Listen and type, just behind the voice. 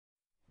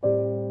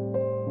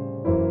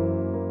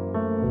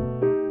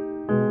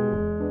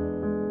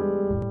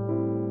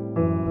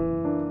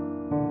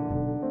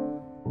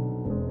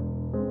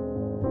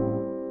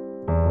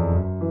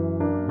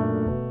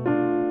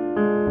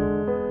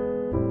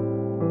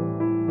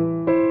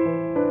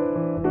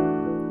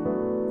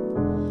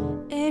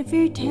If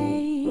it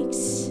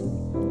takes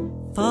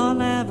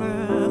forever,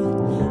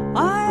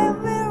 I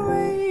will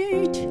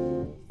wait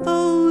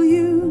for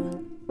you.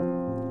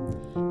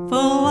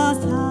 For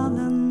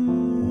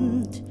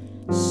 1,000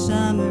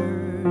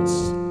 summers,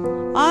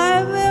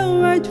 I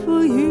will wait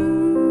for you.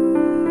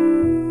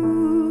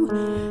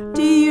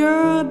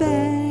 Dear,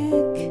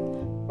 back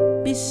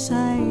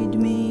beside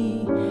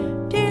me,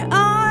 dear,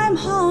 I'm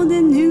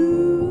holding you.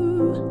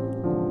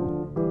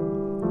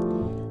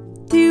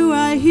 Till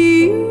I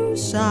hear you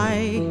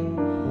sigh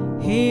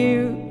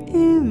here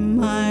in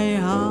my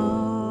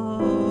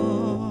arms.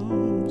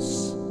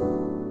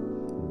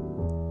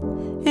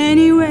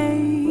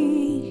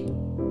 Anyway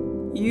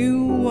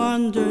you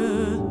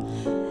wander,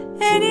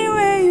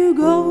 anywhere you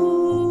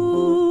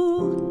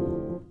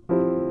go,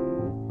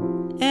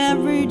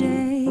 every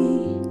day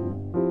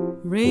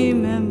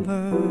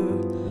remember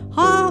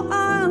how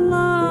I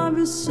love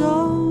you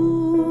so.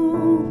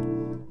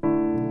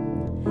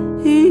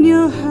 In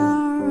your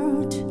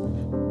heart,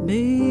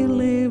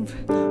 believe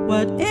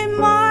what in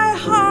my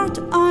heart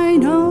I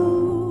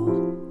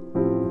know,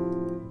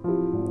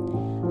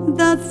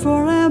 that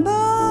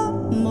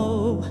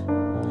forevermore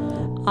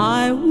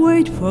I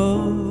wait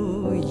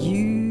for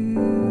you.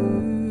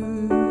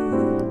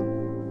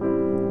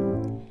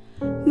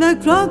 The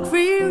clock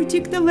will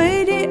tick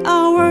away the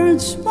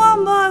hours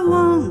one by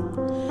one,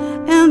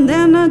 and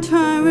then the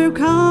time will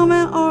come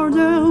and all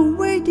the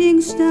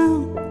waiting's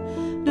done.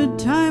 The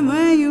time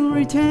when you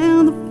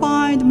return to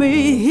find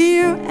me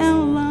here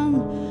and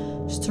run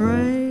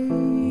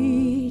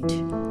straight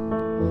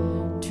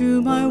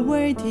to my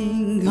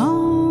waiting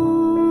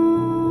arms.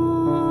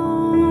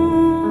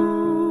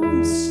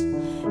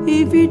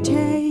 If it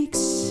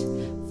takes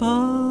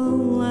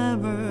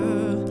forever,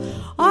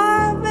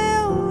 I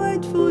will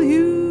wait for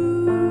you.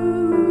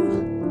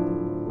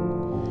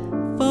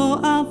 For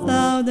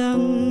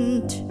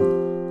 1,000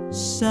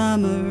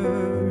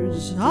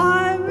 summers,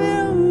 I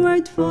will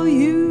wait for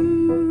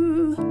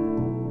you.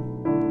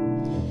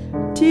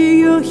 Till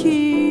you're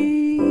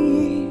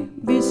here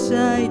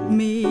beside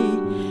me,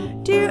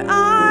 till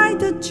I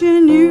touch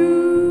on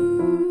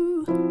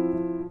you.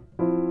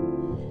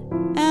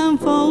 And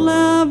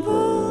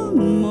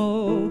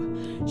forevermore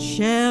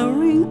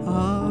sharing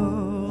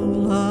our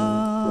love.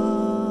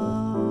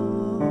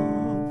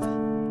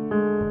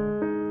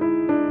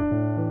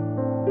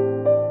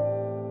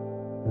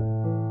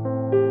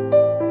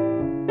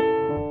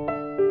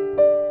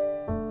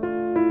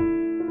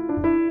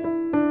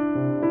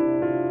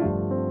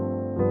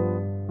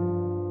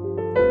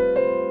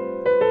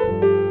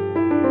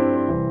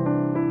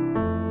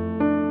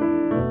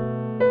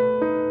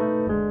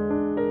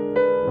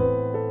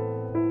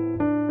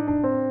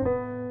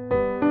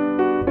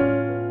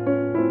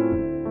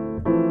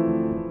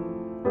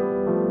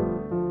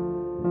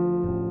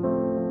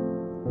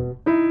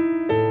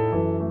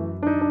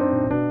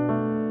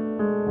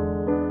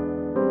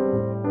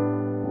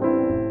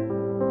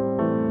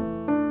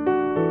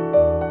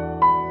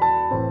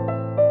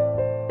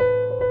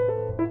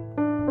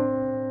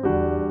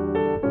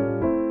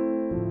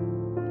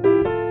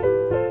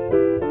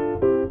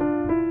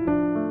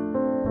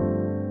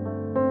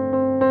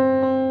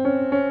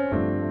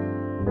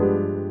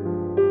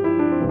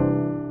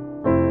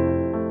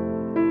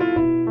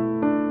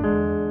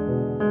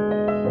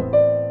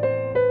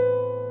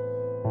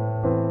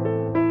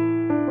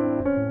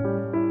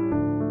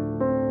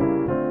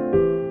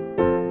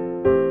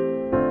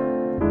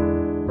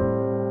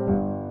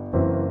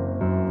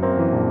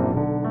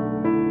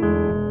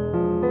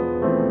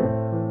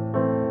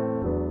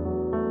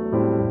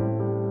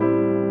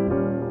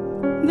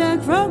 The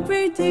clock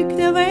will tick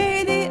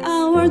away the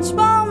hours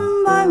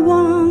one by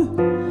one,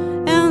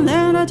 and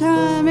then the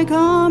time will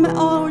come and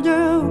all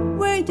the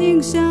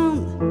waiting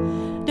sound.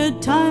 The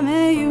time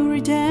when you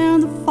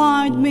return to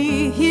find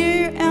me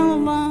here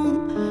and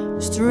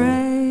run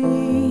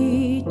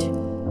straight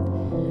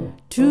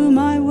to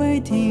my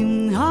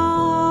waiting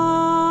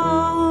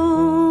arms.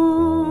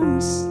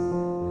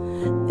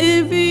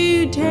 If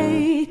it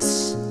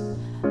takes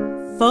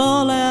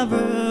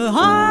forever,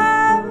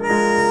 I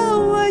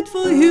will wait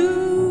for you.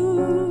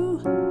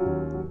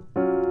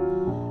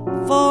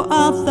 For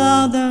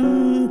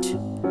 1,000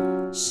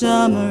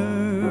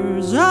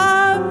 summers,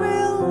 I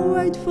will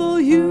wait for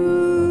you.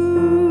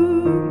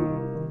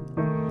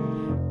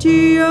 Till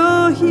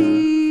you're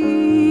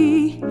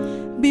here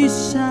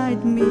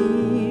beside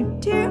me,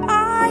 till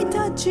I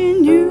touch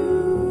in you.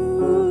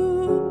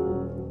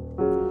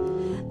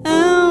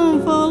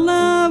 And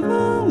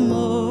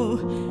forevermore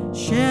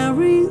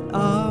sharing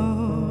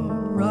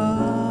our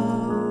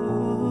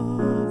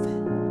love.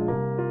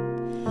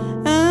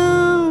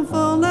 And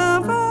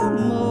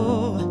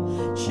forevermore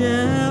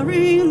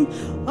sharing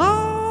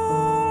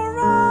our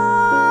love.